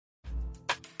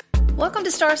Welcome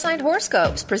to Star Sign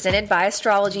Horoscopes, presented by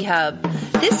Astrology Hub.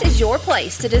 This is your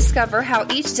place to discover how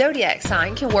each zodiac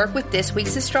sign can work with this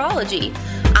week's astrology.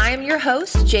 I am your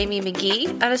host, Jamie Magee,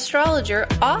 an astrologer,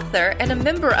 author, and a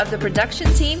member of the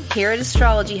production team here at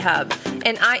Astrology Hub,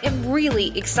 and I am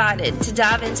really excited to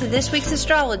dive into this week's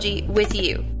astrology with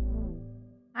you.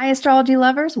 Hi, astrology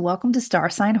lovers. Welcome to Star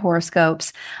Sign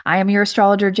Horoscopes. I am your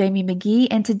astrologer, Jamie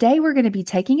Magee, and today we're going to be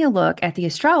taking a look at the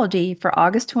astrology for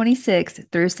August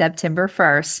 26th through September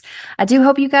 1st. I do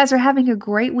hope you guys are having a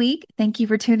great week. Thank you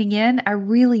for tuning in. I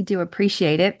really do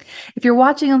appreciate it. If you're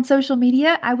watching on social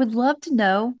media, I would love to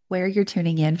know where you're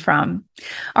tuning in from.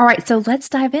 All right, so let's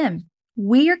dive in.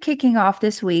 We are kicking off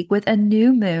this week with a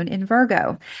new moon in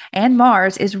Virgo, and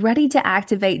Mars is ready to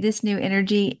activate this new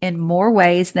energy in more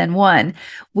ways than one.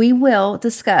 We will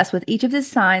discuss with each of the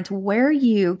signs where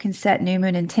you can set new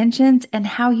moon intentions and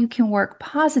how you can work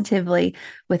positively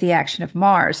with the action of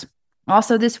Mars.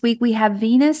 Also this week, we have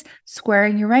Venus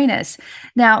squaring Uranus.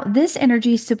 Now, this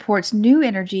energy supports new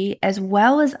energy as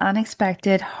well as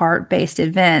unexpected heart-based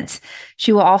events.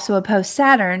 She will also oppose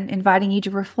Saturn, inviting you to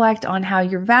reflect on how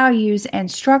your values and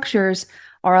structures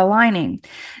are aligning.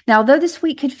 Now, though this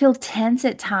week could feel tense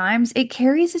at times, it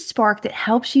carries a spark that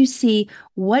helps you see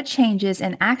what changes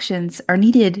and actions are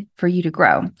needed for you to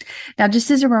grow. Now,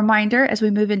 just as a reminder, as we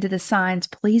move into the signs,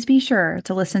 please be sure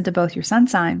to listen to both your sun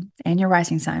sign and your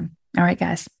rising sign. All right,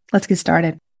 guys, let's get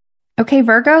started. Okay,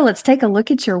 Virgo, let's take a look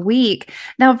at your week.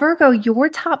 Now, Virgo, your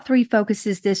top 3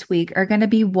 focuses this week are going to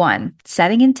be 1,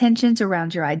 setting intentions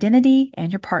around your identity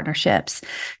and your partnerships.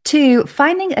 2,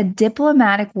 finding a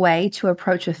diplomatic way to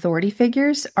approach authority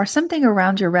figures or something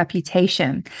around your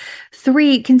reputation.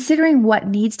 3, considering what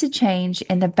needs to change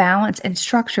in the balance and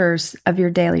structures of your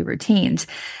daily routines.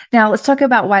 Now, let's talk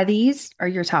about why these are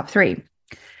your top 3.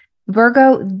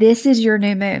 Virgo, this is your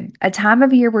new moon, a time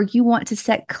of year where you want to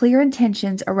set clear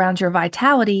intentions around your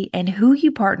vitality and who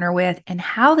you partner with and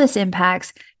how this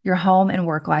impacts your home and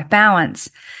work-life balance.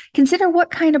 Consider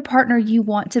what kind of partner you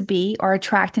want to be or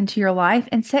attract into your life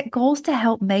and set goals to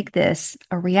help make this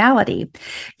a reality.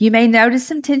 You may notice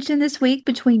some tension this week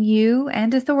between you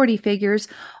and authority figures,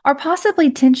 or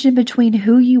possibly tension between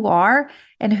who you are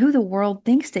and who the world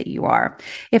thinks that you are.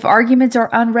 If arguments or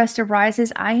unrest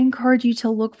arises, I encourage you to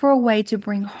look for a way to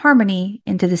bring harmony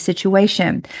into the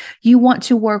situation. You want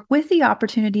to work with the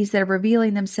opportunities that are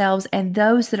revealing themselves and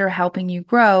those that are helping you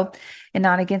grow, and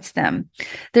not against them.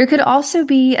 There could also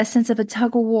be a sense of a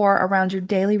tug of war around your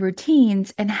daily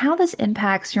routines and how this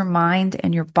impacts your mind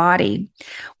and your body.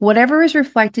 Whatever is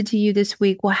reflected to you this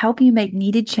week will help you make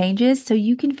needed changes so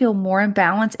you can feel more in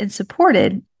balance and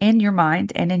supported in your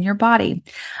mind and in your body.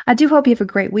 I do hope you have a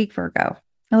great week, Virgo.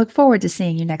 I look forward to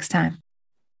seeing you next time.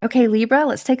 Okay, Libra,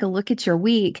 let's take a look at your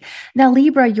week. Now,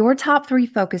 Libra, your top 3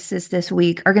 focuses this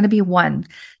week are going to be 1,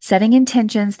 setting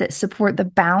intentions that support the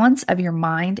balance of your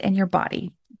mind and your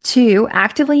body. 2,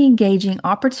 actively engaging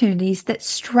opportunities that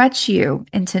stretch you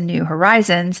into new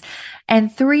horizons.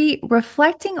 And 3,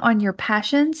 reflecting on your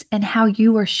passions and how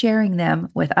you are sharing them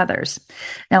with others.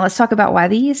 Now, let's talk about why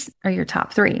these are your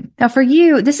top 3. Now, for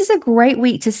you, this is a great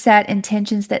week to set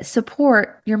intentions that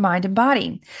support your mind and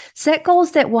body. Set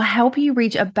goals that will help you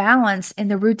reach a balance in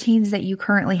the routines that you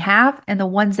currently have and the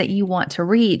ones that you want to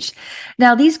reach.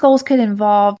 Now, these goals could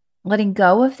involve letting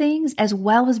go of things as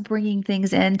well as bringing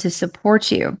things in to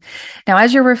support you. Now,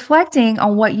 as you're reflecting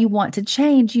on what you want to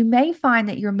change, you may find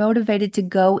that you're motivated to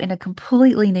go in a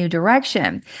completely new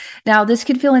direction. Now, this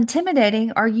could feel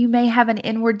intimidating, or you may have an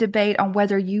inward debate on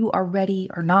whether you are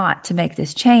ready or not to make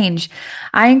this change.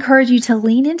 I encourage you to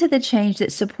lean into the change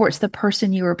that supports the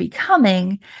person you are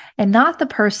becoming and not the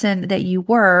person that you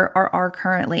were or are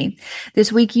currently.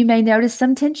 This week, you may notice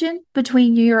some tension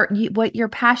between what you're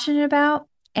passionate about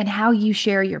and how you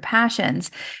share your passions.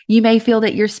 You may feel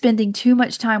that you're spending too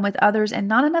much time with others and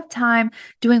not enough time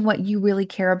doing what you really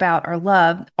care about or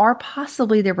love, or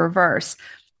possibly the reverse.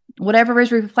 Whatever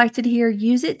is reflected here,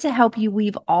 use it to help you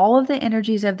weave all of the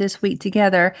energies of this week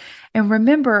together. And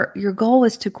remember, your goal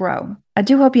is to grow. I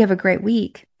do hope you have a great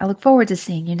week. I look forward to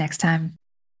seeing you next time.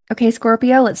 Okay,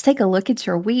 Scorpio, let's take a look at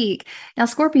your week. Now,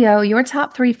 Scorpio, your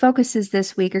top 3 focuses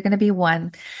this week are going to be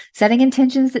 1, setting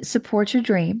intentions that support your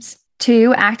dreams.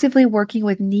 2, actively working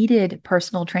with needed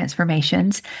personal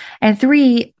transformations. And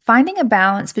 3, finding a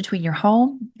balance between your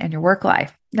home and your work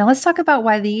life. Now let's talk about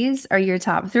why these are your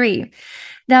top three.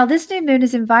 Now, this new moon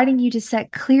is inviting you to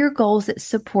set clear goals that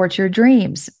support your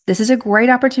dreams. This is a great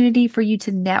opportunity for you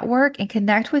to network and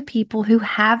connect with people who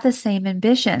have the same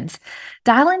ambitions.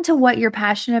 Dial into what you're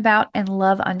passionate about and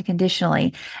love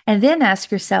unconditionally, and then ask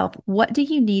yourself, what do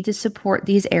you need to support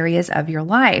these areas of your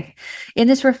life? In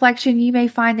this reflection, you may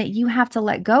find that you have to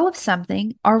let go of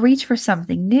something or reach for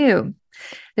something new.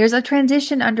 There's a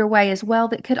transition underway as well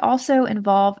that could also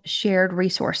involve shared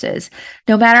resources.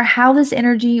 No matter how this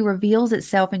energy reveals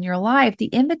itself in your life, the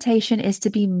invitation is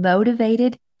to be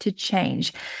motivated to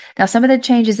change. Now, some of the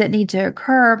changes that need to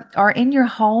occur are in your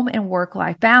home and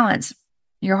work-life balance.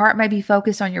 Your heart may be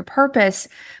focused on your purpose,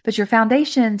 but your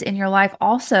foundations in your life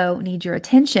also need your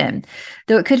attention.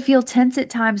 Though it could feel tense at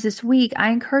times this week,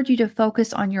 I encourage you to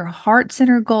focus on your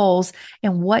heart-centered goals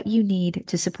and what you need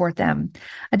to support them.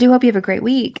 I do hope you have a great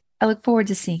week. I look forward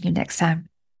to seeing you next time.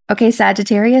 Okay,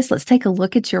 Sagittarius, let's take a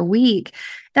look at your week.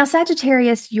 Now,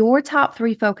 Sagittarius, your top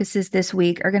three focuses this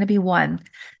week are going to be one,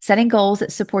 setting goals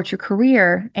that support your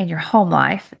career and your home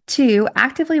life. Two,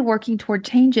 actively working toward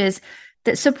changes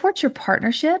that support your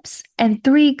partnerships, and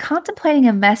three, contemplating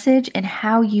a message and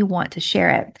how you want to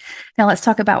share it. Now, let's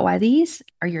talk about why these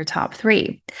are your top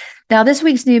three. Now, this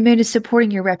week's new moon is supporting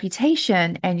your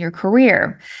reputation and your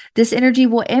career. This energy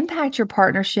will impact your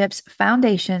partnerships,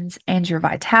 foundations, and your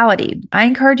vitality. I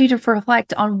encourage you to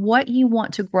reflect on what you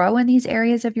want to grow in these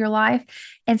areas of your life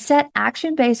and set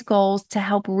action-based goals to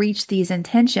help reach these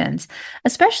intentions,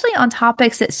 especially on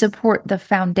topics that support the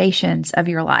foundations of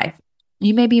your life.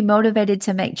 You may be motivated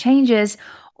to make changes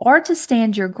or to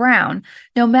stand your ground.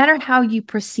 No matter how you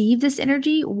perceive this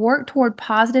energy, work toward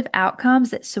positive outcomes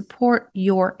that support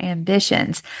your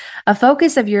ambitions. A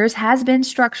focus of yours has been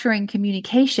structuring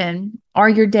communication or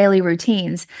your daily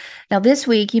routines. Now, this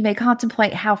week, you may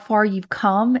contemplate how far you've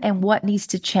come and what needs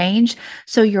to change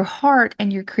so your heart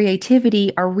and your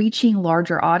creativity are reaching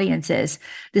larger audiences.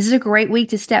 This is a great week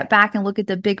to step back and look at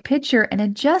the big picture and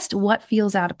adjust what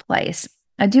feels out of place.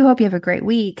 I do hope you have a great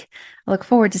week. I look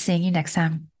forward to seeing you next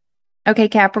time. Okay,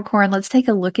 Capricorn, let's take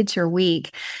a look at your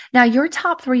week. Now, your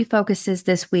top three focuses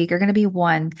this week are going to be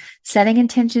one, setting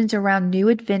intentions around new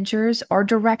adventures or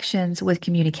directions with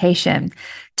communication.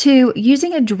 Two,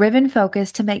 using a driven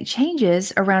focus to make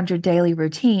changes around your daily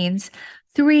routines.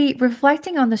 Three,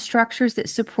 reflecting on the structures that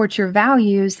support your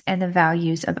values and the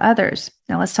values of others.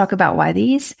 Now, let's talk about why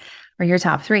these are your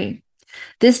top three.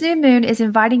 This new moon is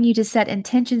inviting you to set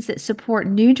intentions that support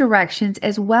new directions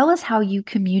as well as how you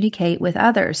communicate with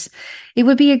others. It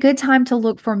would be a good time to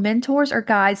look for mentors or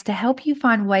guides to help you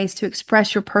find ways to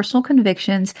express your personal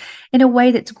convictions in a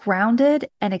way that's grounded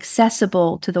and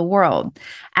accessible to the world.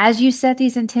 As you set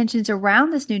these intentions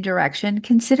around this new direction,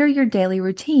 consider your daily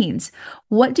routines.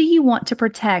 What do you want to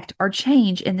protect or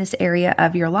change in this area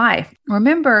of your life?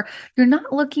 Remember, you're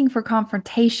not looking for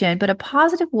confrontation, but a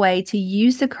positive way to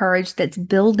use the courage that's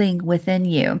building within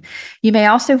you. You may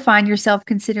also find yourself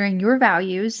considering your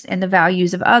values and the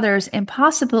values of others, and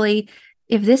possibly,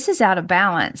 if this is out of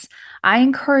balance, I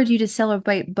encourage you to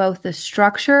celebrate both the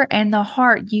structure and the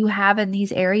heart you have in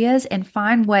these areas and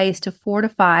find ways to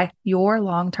fortify your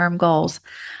long-term goals.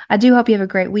 I do hope you have a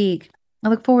great week. I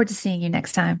look forward to seeing you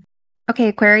next time. Okay,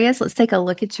 Aquarius, let's take a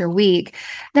look at your week.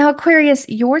 Now, Aquarius,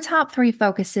 your top three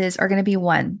focuses are going to be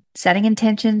one, setting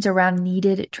intentions around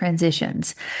needed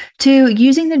transitions. Two,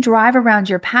 using the drive around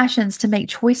your passions to make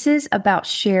choices about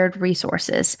shared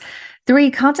resources.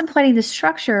 Three, contemplating the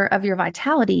structure of your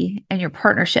vitality and your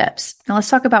partnerships. Now, let's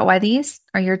talk about why these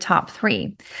are your top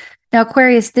three. Now,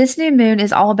 Aquarius, this new moon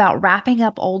is all about wrapping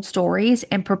up old stories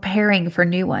and preparing for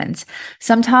new ones.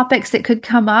 Some topics that could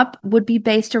come up would be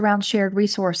based around shared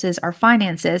resources or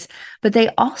finances, but they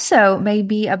also may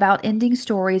be about ending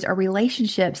stories or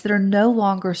relationships that are no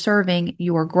longer serving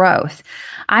your growth.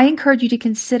 I encourage you to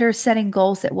consider setting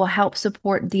goals that will help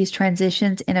support these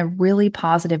transitions in a really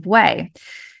positive way.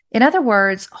 In other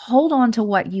words, hold on to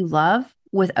what you love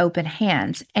with open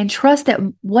hands and trust that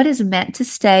what is meant to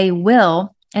stay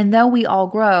will. And though we all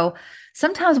grow,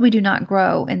 sometimes we do not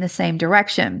grow in the same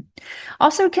direction.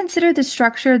 Also consider the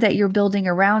structure that you're building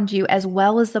around you as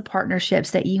well as the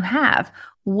partnerships that you have.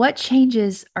 What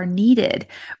changes are needed?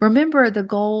 Remember, the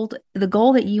goal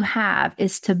that you have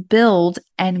is to build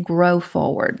and grow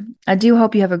forward. I do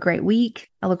hope you have a great week.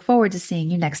 I look forward to seeing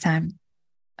you next time.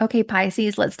 Okay,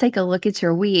 Pisces, let's take a look at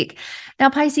your week.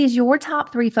 Now, Pisces, your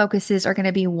top three focuses are going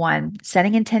to be one,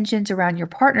 setting intentions around your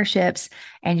partnerships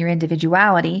and your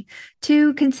individuality.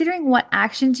 Two, considering what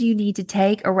actions you need to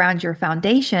take around your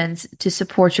foundations to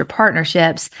support your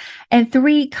partnerships. And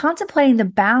three, contemplating the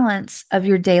balance of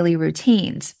your daily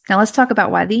routines. Now, let's talk about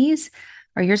why these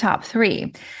are your top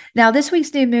three. Now, this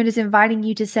week's new moon is inviting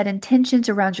you to set intentions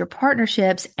around your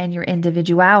partnerships and your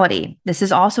individuality. This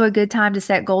is also a good time to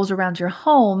set goals around your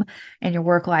home and your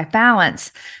work-life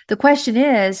balance. The question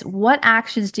is, what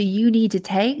actions do you need to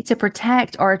take to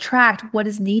protect or attract what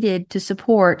is needed to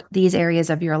support these areas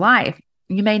of your life?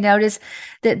 You may notice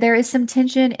that there is some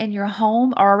tension in your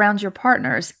home or around your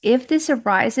partners. If this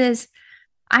arises,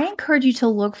 I encourage you to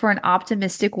look for an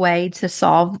optimistic way to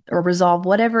solve or resolve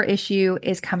whatever issue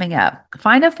is coming up.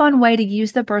 Find a fun way to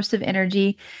use the burst of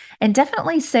energy and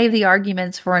definitely save the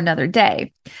arguments for another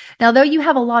day. Now, though you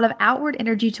have a lot of outward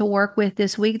energy to work with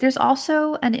this week, there's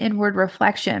also an inward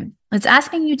reflection. It's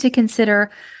asking you to consider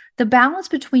the balance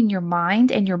between your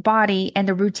mind and your body and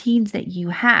the routines that you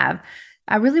have.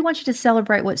 I really want you to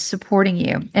celebrate what's supporting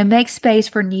you and make space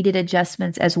for needed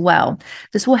adjustments as well.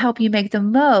 This will help you make the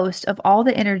most of all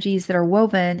the energies that are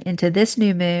woven into this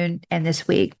new moon and this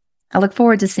week. I look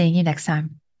forward to seeing you next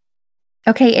time.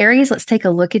 Okay, Aries, let's take a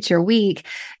look at your week.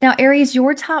 Now, Aries,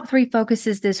 your top three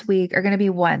focuses this week are going to be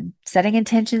 1, setting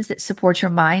intentions that support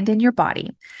your mind and your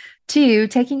body. 2,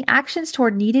 taking actions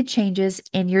toward needed changes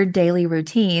in your daily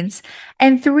routines.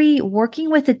 And 3, working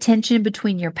with the tension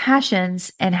between your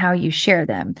passions and how you share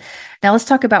them. Now, let's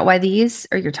talk about why these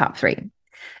are your top 3.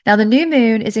 Now, the new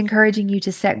moon is encouraging you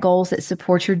to set goals that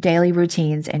support your daily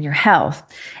routines and your health.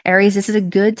 Aries, this is a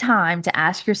good time to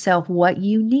ask yourself what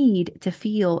you need to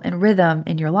feel in rhythm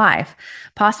in your life.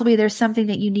 Possibly there's something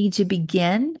that you need to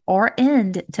begin or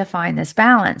end to find this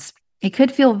balance. It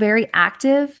could feel very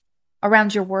active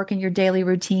around your work and your daily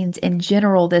routines in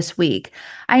general this week.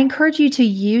 I encourage you to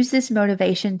use this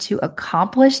motivation to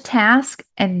accomplish tasks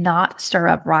and not stir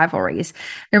up rivalries.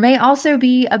 There may also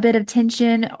be a bit of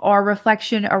tension or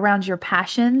reflection around your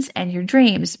passions and your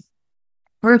dreams.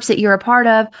 Groups that you're a part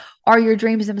of or your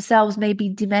dreams themselves may be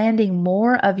demanding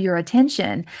more of your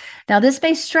attention. Now, this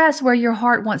may stress where your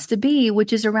heart wants to be,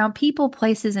 which is around people,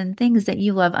 places, and things that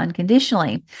you love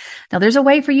unconditionally. Now, there's a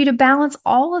way for you to balance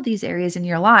all of these areas in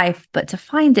your life, but to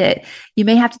find it, you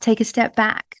may have to take a step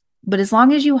back. But as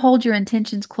long as you hold your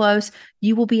intentions close,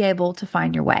 you will be able to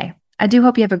find your way. I do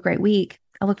hope you have a great week.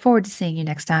 I look forward to seeing you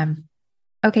next time.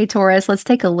 Okay, Taurus, let's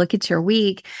take a look at your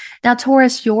week. Now,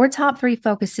 Taurus, your top 3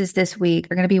 focuses this week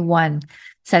are going to be 1,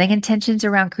 setting intentions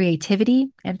around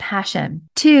creativity and passion.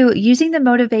 2, using the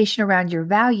motivation around your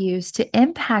values to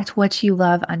impact what you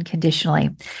love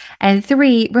unconditionally. And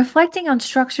 3, reflecting on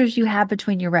structures you have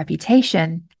between your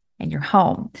reputation and your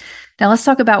home. Now, let's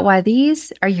talk about why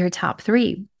these are your top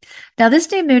 3. Now,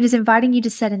 this new moon is inviting you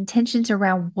to set intentions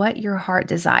around what your heart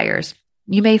desires.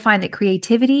 You may find that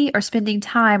creativity or spending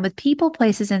time with people,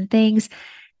 places, and things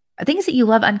that you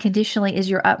love unconditionally is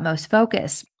your utmost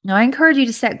focus. Now, I encourage you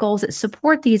to set goals that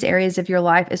support these areas of your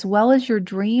life as well as your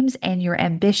dreams and your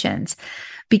ambitions.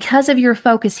 Because of your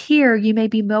focus here, you may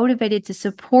be motivated to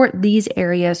support these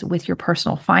areas with your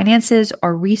personal finances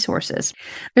or resources.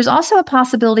 There's also a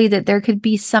possibility that there could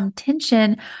be some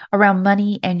tension around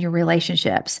money and your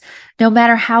relationships. No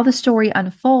matter how the story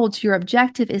unfolds, your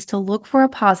objective is to look for a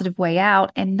positive way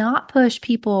out and not push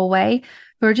people away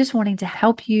who are just wanting to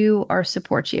help you or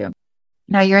support you.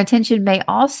 Now, your attention may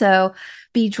also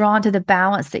be drawn to the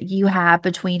balance that you have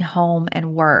between home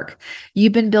and work.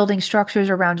 You've been building structures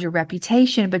around your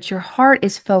reputation, but your heart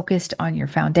is focused on your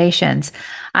foundations.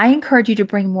 I encourage you to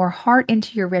bring more heart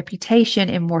into your reputation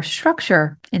and more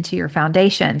structure into your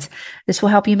foundations. This will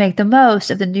help you make the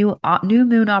most of the new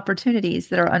moon opportunities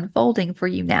that are unfolding for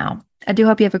you now. I do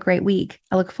hope you have a great week.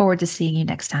 I look forward to seeing you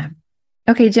next time.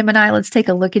 Okay, Gemini, let's take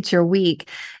a look at your week.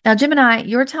 Now, Gemini,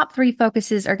 your top 3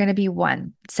 focuses are going to be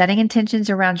 1, setting intentions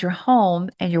around your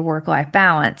home and your work-life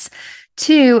balance.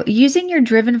 2, using your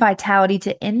driven vitality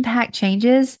to impact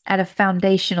changes at a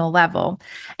foundational level.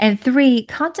 And 3,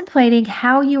 contemplating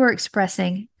how you are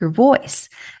expressing your voice.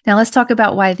 Now, let's talk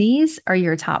about why these are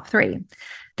your top 3.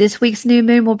 This week's new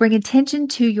moon will bring attention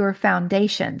to your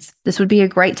foundations. This would be a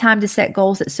great time to set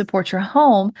goals that support your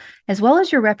home, as well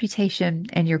as your reputation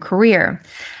and your career.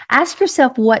 Ask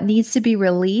yourself what needs to be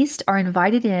released or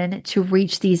invited in to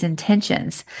reach these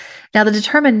intentions. Now, the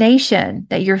determination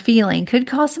that you're feeling could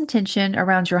cause some tension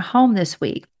around your home this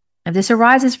week. If this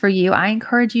arises for you, I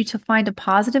encourage you to find a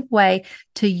positive way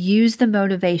to use the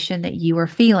motivation that you are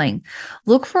feeling.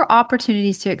 Look for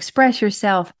opportunities to express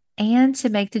yourself and to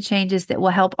make the changes that will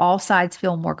help all sides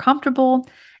feel more comfortable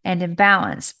and in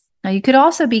balance. Now, you could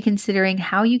also be considering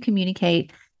how you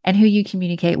communicate and who you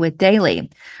communicate with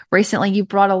daily. Recently, you've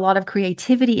brought a lot of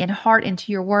creativity and heart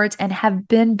into your words and have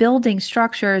been building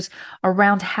structures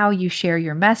around how you share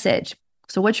your message.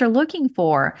 So what you're looking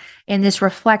for in this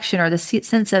reflection or the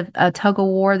sense of a tug of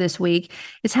war this week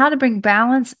is how to bring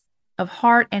balance of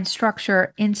heart and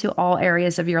structure into all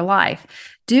areas of your life.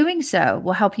 Doing so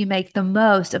will help you make the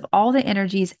most of all the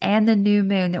energies and the new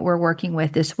moon that we're working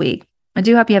with this week. I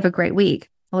do hope you have a great week.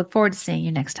 I look forward to seeing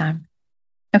you next time.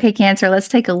 Okay, Cancer, let's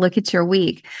take a look at your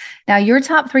week. Now, your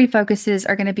top 3 focuses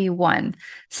are going to be 1,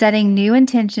 setting new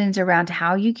intentions around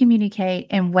how you communicate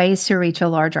and ways to reach a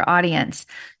larger audience.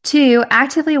 2,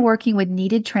 actively working with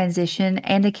needed transition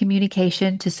and the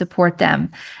communication to support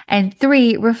them. And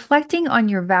 3, reflecting on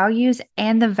your values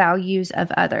and the values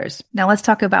of others. Now, let's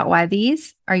talk about why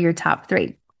these are your top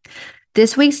 3.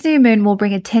 This week's new moon will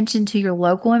bring attention to your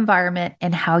local environment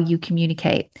and how you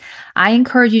communicate. I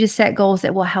encourage you to set goals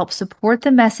that will help support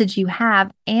the message you have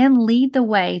and lead the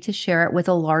way to share it with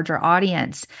a larger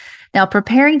audience. Now,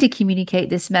 preparing to communicate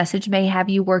this message may have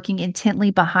you working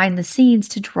intently behind the scenes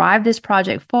to drive this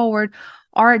project forward,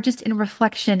 or just in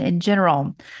reflection in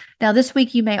general. Now, this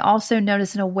week, you may also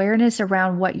notice an awareness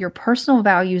around what your personal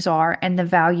values are and the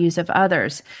values of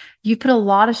others. You put a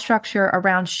lot of structure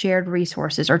around shared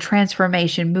resources or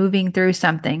transformation, moving through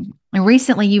something. And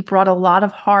recently, you brought a lot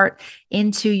of heart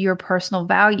into your personal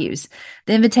values.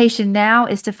 The invitation now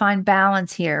is to find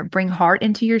balance here. Bring heart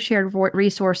into your shared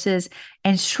resources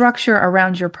and structure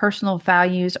around your personal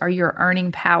values or your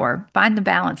earning power. Find the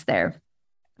balance there.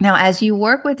 Now, as you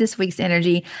work with this week's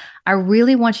energy, I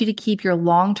really want you to keep your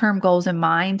long-term goals in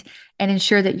mind and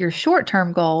ensure that your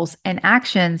short-term goals and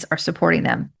actions are supporting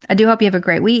them. I do hope you have a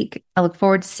great week. I look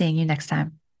forward to seeing you next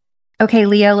time. Okay,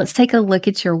 Leo, let's take a look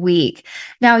at your week.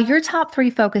 Now, your top 3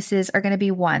 focuses are going to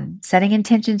be 1, setting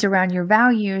intentions around your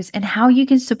values and how you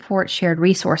can support shared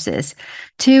resources.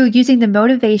 2, using the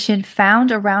motivation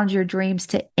found around your dreams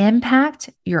to impact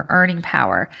your earning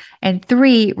power. And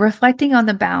 3, reflecting on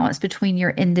the balance between your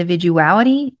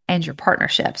individuality and your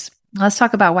partnerships. Let's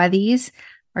talk about why these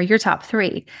are your top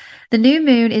 3. The new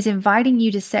moon is inviting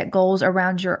you to set goals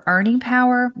around your earning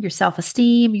power, your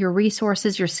self-esteem, your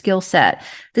resources, your skill set.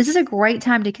 This is a great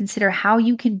time to consider how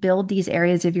you can build these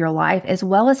areas of your life, as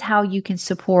well as how you can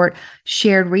support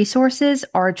shared resources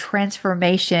or a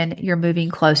transformation you're moving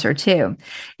closer to.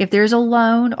 If there's a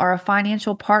loan or a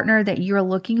financial partner that you're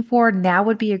looking for, now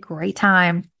would be a great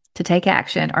time to take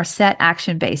action or set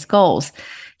action-based goals.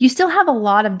 You still have a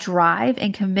lot of drive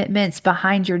and commitments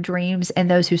behind your dreams and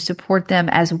those who support them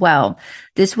as well.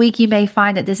 This week, you may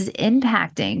find that this is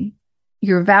impacting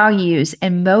your values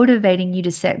and motivating you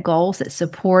to set goals that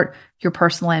support your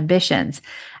personal ambitions.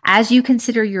 As you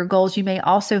consider your goals, you may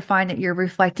also find that you're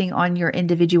reflecting on your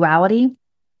individuality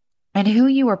and who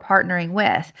you are partnering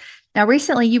with. Now,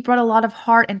 recently, you brought a lot of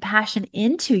heart and passion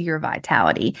into your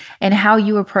vitality and how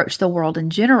you approach the world in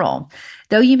general.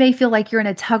 Though you may feel like you're in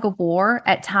a tug of war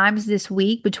at times this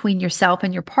week between yourself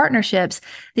and your partnerships,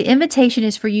 the invitation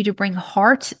is for you to bring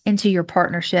heart into your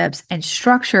partnerships and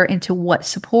structure into what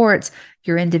supports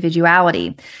your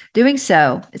individuality. Doing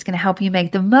so is going to help you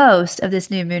make the most of this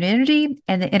new moon energy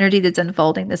and the energy that's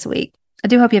unfolding this week. I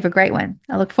do hope you have a great one.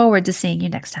 I look forward to seeing you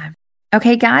next time.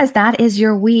 Okay, guys, that is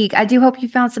your week. I do hope you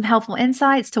found some helpful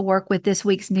insights to work with this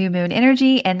week's new moon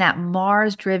energy and that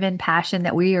Mars-driven passion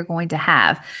that we are going to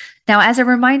have. Now, as a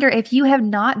reminder, if you have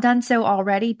not done so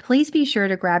already, please be sure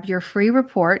to grab your free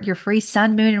report, your free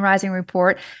Sun, Moon, and Rising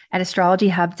report at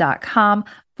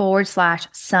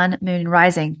astrologyhub.com/Sun, Moon, and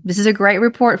Rising. This is a great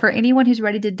report for anyone who's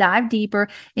ready to dive deeper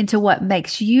into what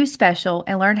makes you special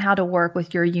and learn how to work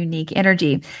with your unique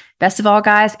energy. Best of all,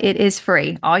 guys, it is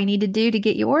free. All you need to do to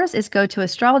get yours is go to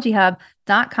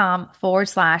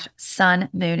astrologyhub.com/Sun,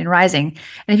 Moon, and Rising.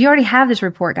 And if you already have this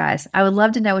report, guys, I would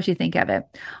love to know what you think of it.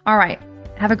 All right.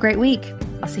 Have a great week.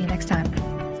 I'll see you next time.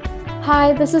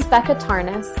 Hi, this is Becca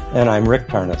Tarnas. And I'm Rick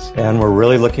Tarnas. And we're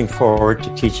really looking forward to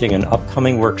teaching an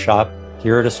upcoming workshop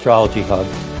here at Astrology Hub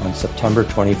on September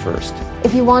 21st.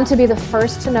 If you want to be the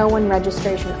first to know when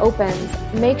registration opens,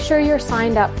 make sure you're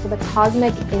signed up for the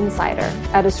Cosmic Insider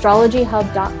at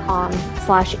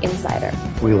astrologyhub.com/insider.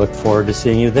 We look forward to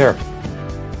seeing you there.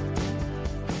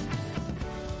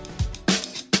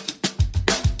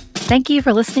 Thank you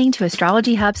for listening to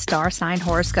Astrology Hub Star Sign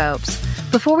Horoscopes.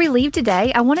 Before we leave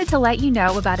today, I wanted to let you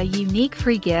know about a unique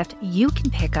free gift you can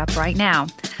pick up right now.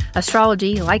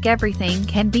 Astrology, like everything,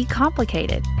 can be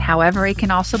complicated. However, it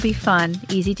can also be fun,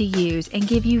 easy to use, and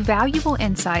give you valuable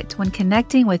insights when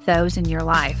connecting with those in your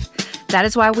life. That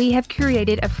is why we have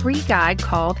curated a free guide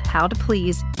called How to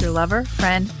Please Your Lover,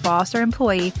 Friend, Boss, or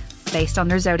Employee based on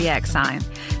their Zodiac sign.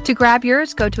 To grab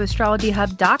yours, go to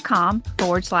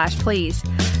astrologyhub.com/please.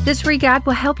 This free guide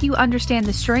will help you understand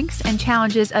the strengths and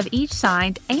challenges of each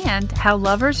sign and how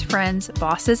lovers, friends,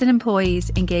 bosses, and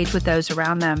employees engage with those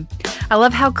around them. I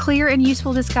love how clear and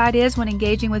useful this guide is when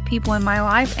engaging with people in my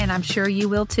life, and I'm sure you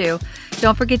will too.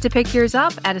 Don't forget to pick yours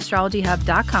up at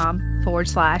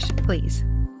astrologyhub.com/please.